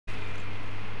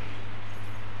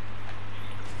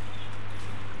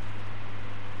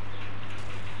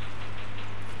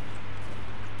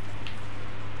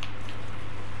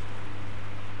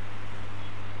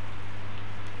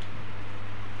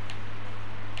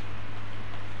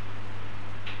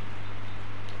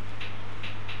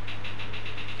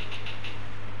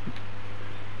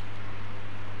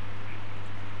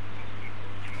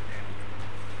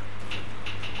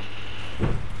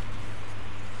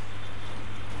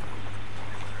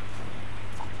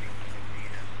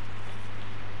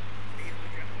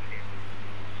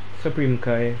Supreme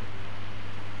Kai.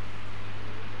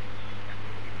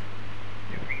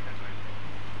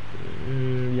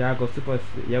 Yago Super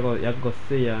Yago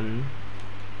Saiyan.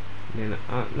 Then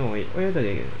no wait, what is that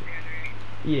again?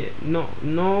 Yeah, no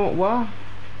what?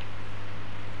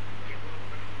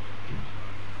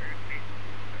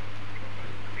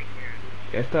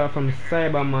 You start from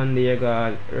Cyberman the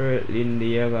Yaga, Earthling the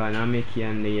Yaga,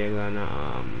 Namekian the Yaga,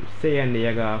 Saiyan the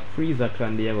Yaga, Freezer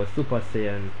Clan the Yaga, Super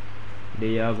Saiyan the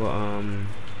Yaga,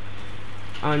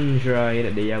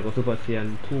 Android the Yaga, Super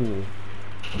Saiyan 2.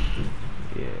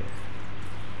 Yeah.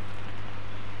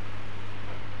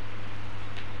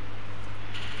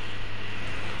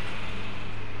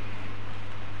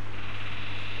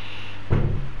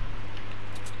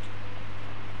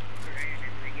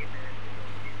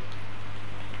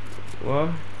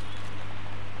 What?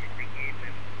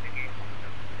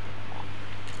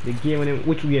 The game when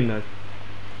which game that?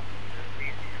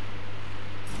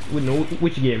 We know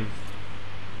which game?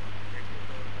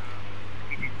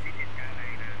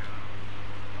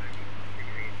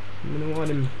 I don't want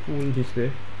them fools this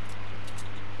day.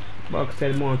 Back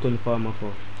sell mountain farmer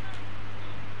for.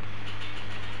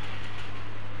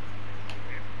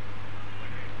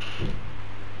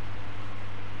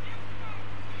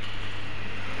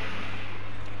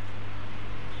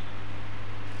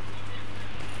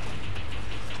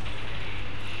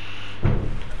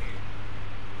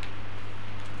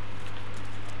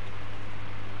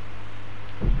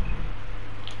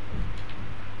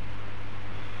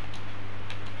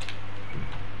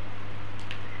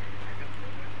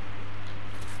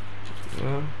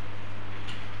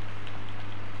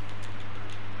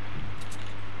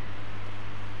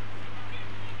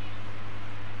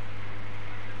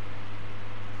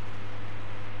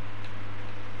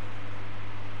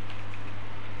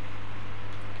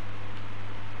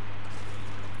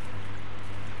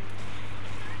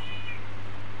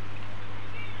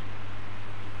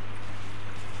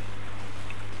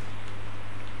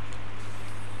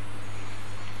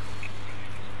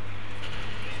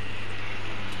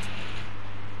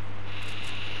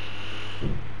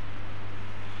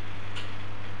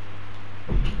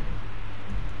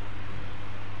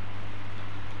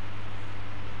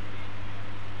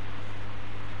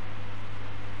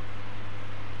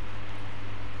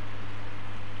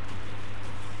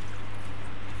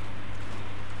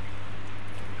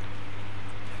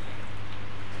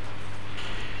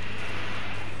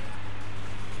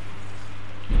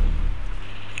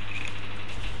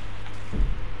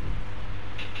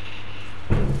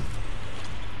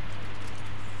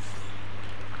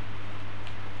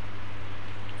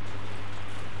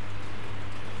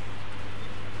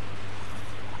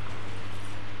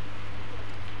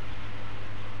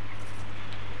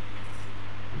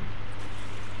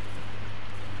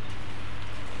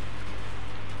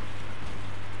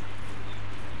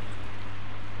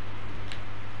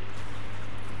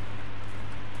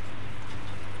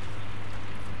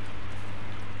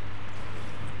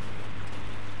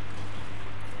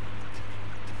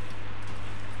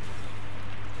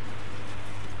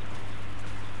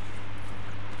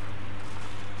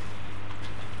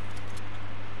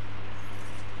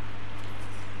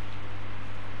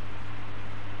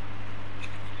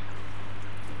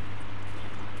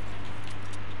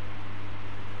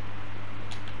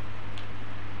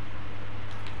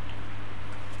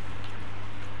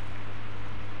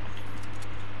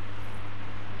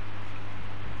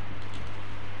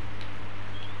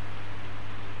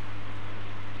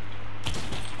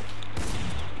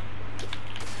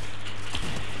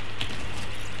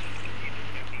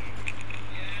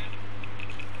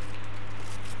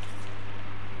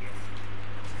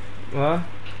 What?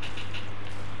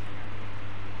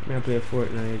 I play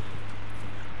Fortnite.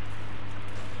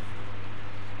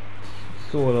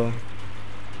 Solo.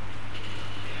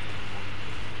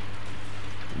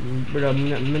 But I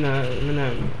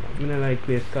not like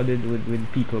play squad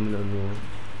with people I don't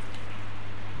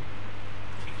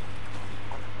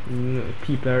know.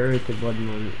 People are irritated bad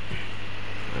man.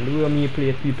 And the way me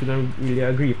play people don't really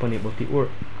agree upon it, but it work.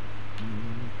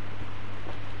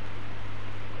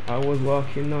 I was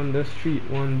walking on the street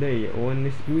one day when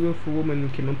this beautiful woman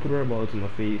came and put her balls in my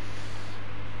face.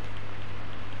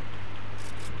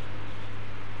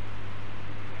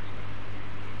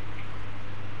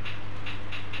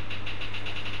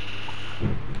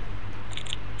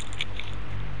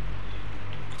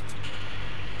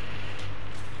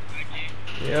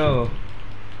 Yo.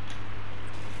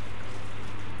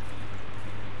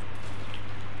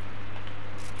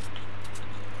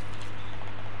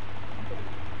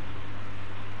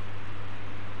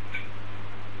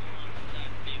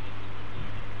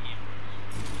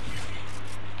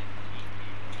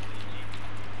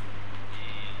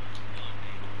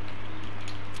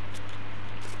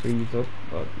 freeze up,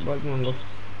 but man go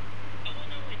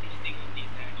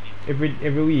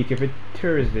every week, every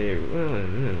Thursday. Well,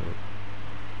 no.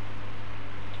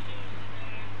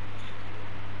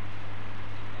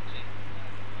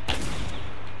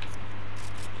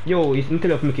 Yo, it's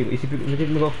tell of make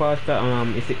it go faster.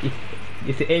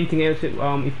 Is it anything else?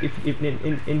 If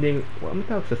in the what I'm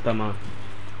talking system, man.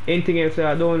 Anything else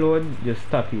I download, just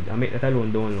stop it. I make that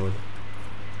alone download.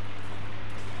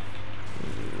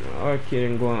 Okay,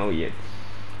 then go on out yet.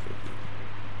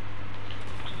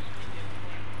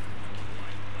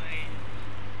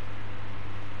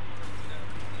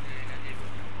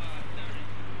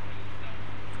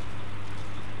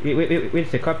 Wait,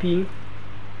 it's a copying.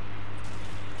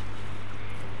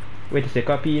 Wait, it's a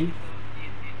copying.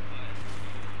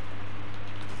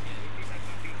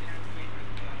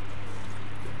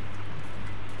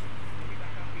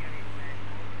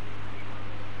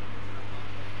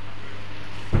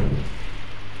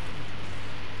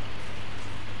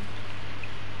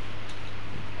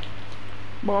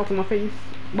 Ball to my face.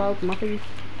 Ball to my face.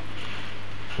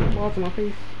 Ball to my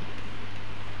face.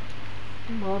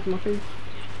 Ball to my face.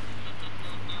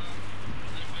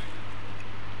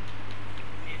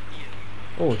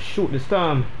 Oh shoot, the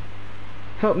storm.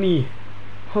 Help me.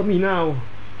 Help me now.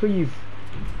 Please.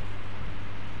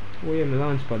 Oh yeah, my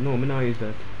launch pad. No, I'm not use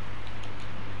that.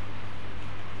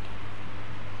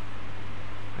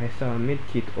 I saw a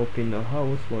medkit up in the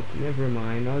house, but never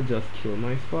mind, I'll just kill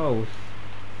my spouse.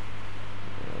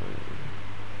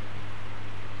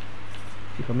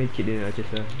 See if I medkit in I just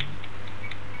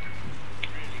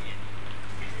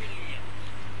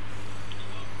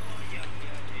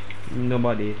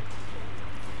nobody.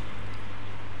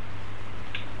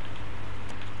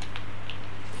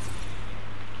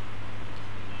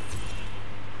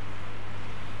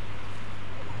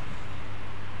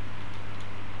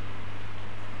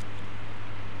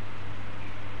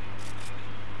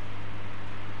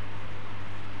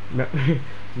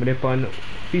 But upon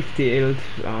 50 health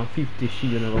and 50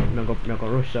 shield, I go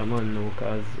rush a man now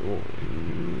because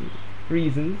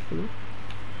reasons, you know.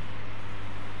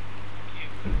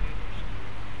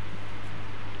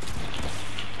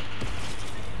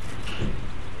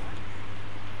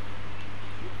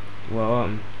 Well,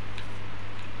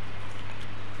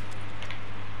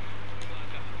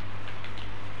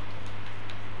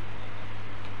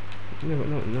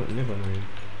 never mind.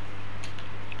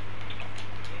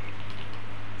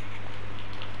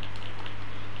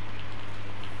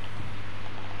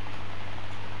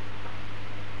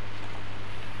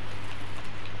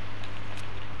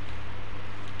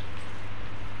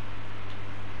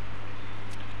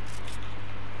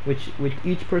 Which with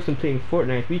each person playing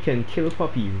Fortnite, we can kill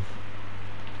puppies.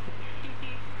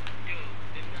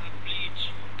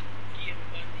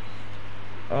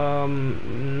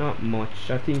 Not much.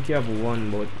 I think you have one,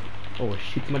 but oh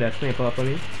shit, my dad sniper up on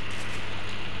me.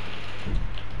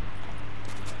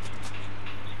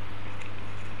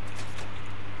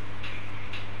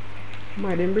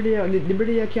 My the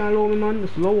brother can't allow me, man.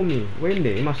 Just allow me. When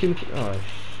they machine. Oh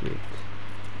shit.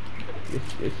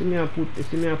 You see me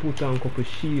I put on a couple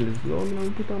shields. Allow me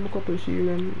to put on a couple shields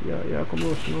and yeah, come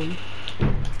rush, man.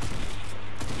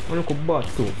 And I could bat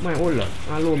too. My hold on.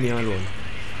 Allow me alone.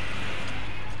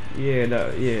 Yeah,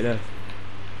 that.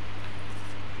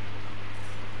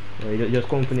 Right, just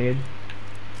come for the head.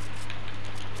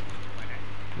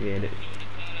 Yeah, that.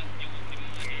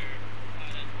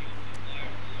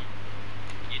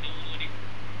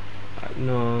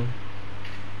 No.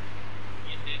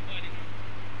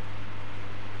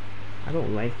 I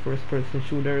don't like first person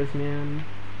shooters, man.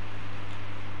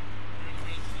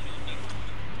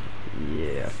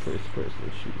 Yeah, first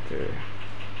person shooter.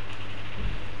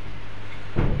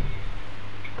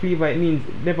 Cleaver, it means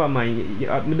never mind.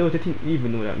 I don't think you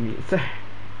even know what that means.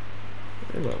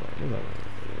 Never mind.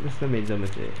 Let's not make them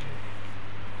say.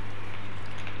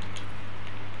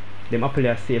 Them apple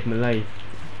have saved my life.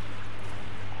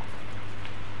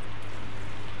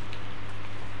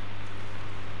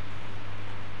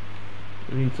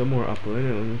 I need some more apple, you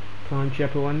know. Can't you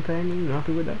apple one time? I'm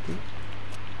happy with that.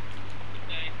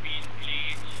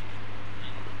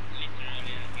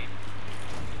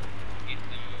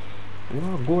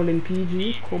 Wow, golden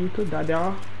PG, come to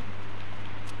Dada.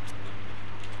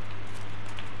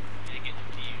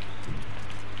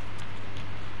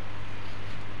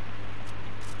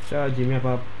 Charge me have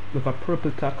a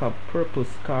purple tack, a purple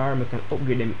scar, I can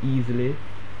upgrade them easily.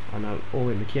 And I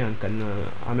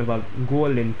have a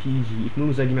golden PG. If I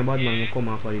lose, I give me a bad man, I come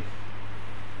off for this.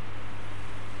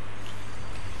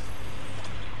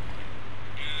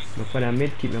 But for the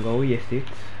medkit, I'm going to waste it.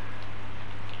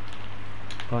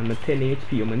 On my 10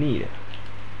 HP, I'm going to need it.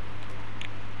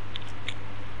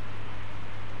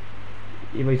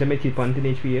 If it's a metal pant in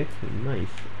HP yet, nice.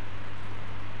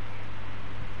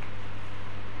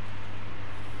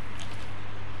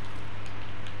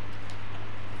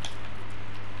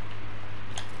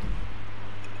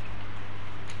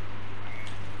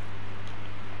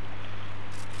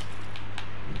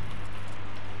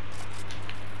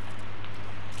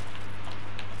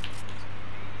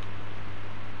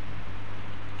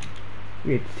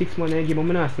 Wait, 6 months I give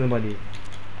him ask nobody.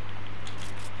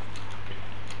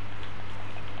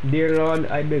 Dear Lord,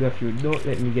 I beg of you, don't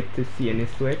let me get to see any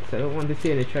sweats. I don't want to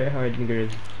see any try hard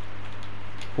niggers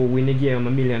who win the game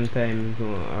a million times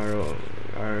or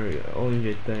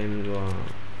 100 times or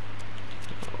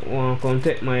want to come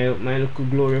take my little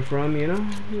glory from me, you know?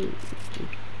 You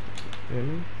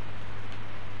know?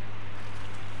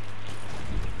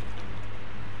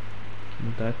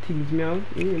 But that things me out,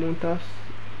 you know, that's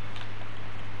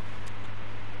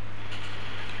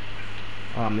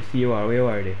I see you are, where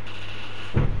are they?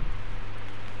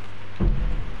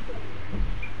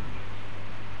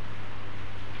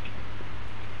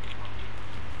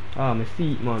 I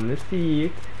see it, man, I see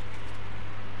it.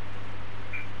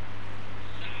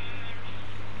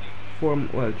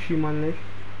 Well, 3 man left.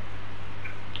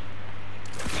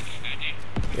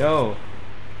 Yo.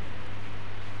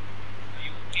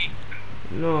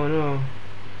 No, no.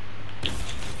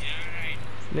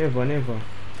 Never, never.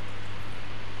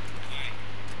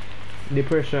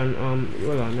 Depression,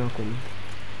 hold on, now come.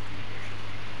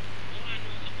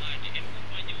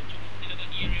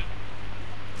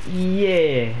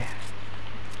 Yeah.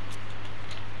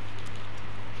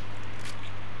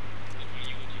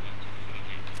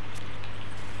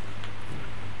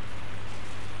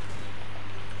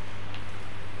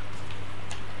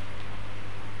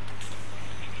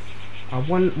 I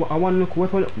want look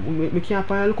weapon. We can't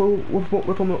find a look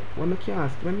weapon. What me can't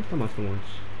ask. When me come so much.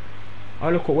 I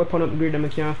look at weapon upgrade that I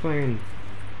can't find.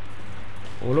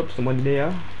 Hold up, somebody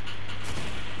there.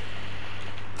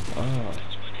 Ah.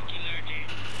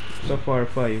 So far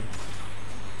 5.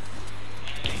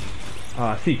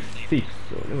 6.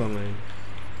 So never mind.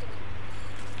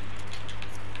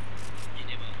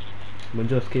 But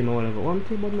just came out of one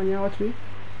thing, but man, you watch me.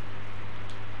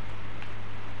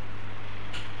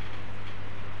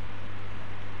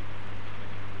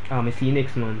 I see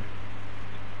next man.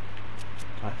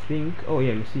 I think. Oh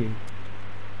yeah, I see him.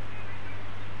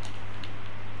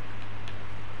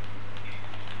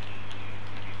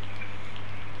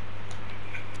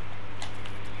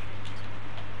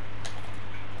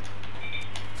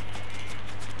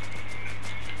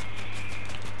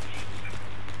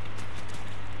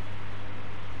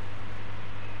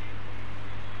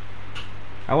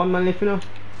 I want man left, you know.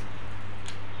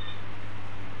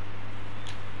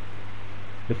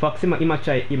 The fox him a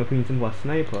try him a print him for a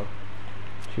sniper.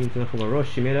 Trying to for a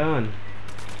rush him down.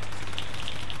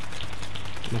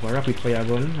 Have a rapid fire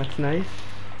gun, that's nice.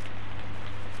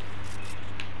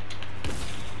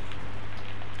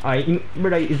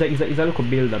 Brother is a local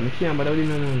builder. I can't bother with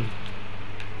him.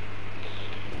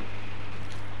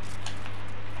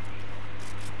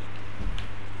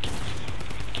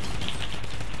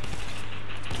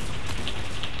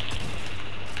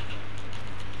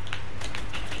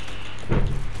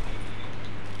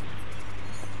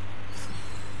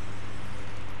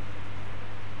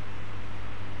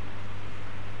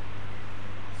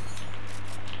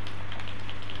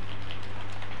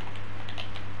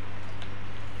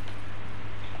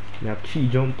 I have 3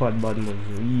 jump pad bad man,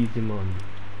 easy man.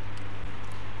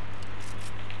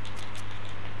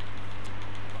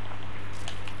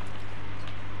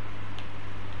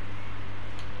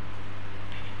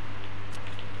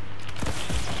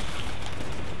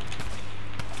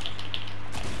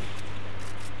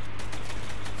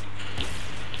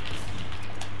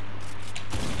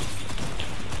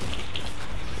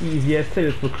 Easiest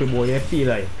self for crib boy, I feel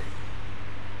like.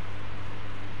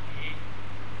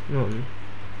 No.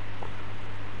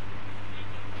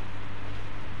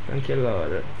 Thank you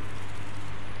Lord.